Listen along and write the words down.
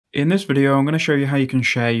In this video, I'm going to show you how you can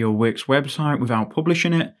share your Wix website without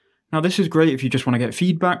publishing it. Now, this is great if you just want to get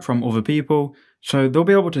feedback from other people, so they'll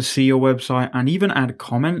be able to see your website and even add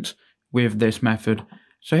comments with this method.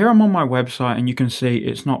 So here I'm on my website and you can see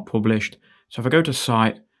it's not published. So if I go to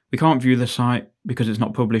site, we can't view the site because it's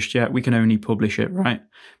not published yet. We can only publish it, right?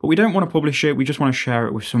 But we don't want to publish it. We just want to share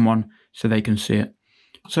it with someone so they can see it.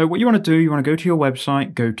 So what you want to do, you want to go to your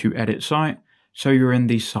website, go to edit site. So you're in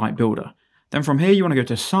the site builder. Then from here, you want to go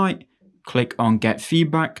to site, click on get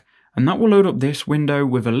feedback, and that will load up this window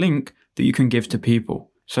with a link that you can give to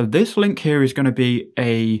people. So this link here is going to be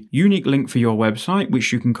a unique link for your website,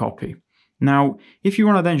 which you can copy. Now, if you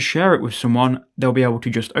want to then share it with someone, they'll be able to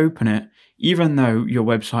just open it, even though your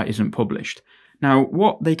website isn't published. Now,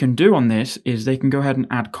 what they can do on this is they can go ahead and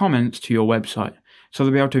add comments to your website. So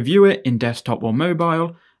they'll be able to view it in desktop or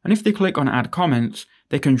mobile, and if they click on add comments,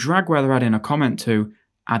 they can drag where they're adding a comment to,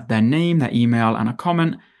 add their name, their email, and a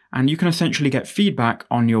comment, and you can essentially get feedback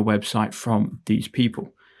on your website from these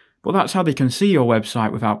people. But that's how they can see your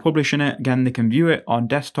website without publishing it. Again, they can view it on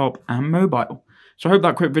desktop and mobile. So I hope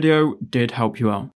that quick video did help you out.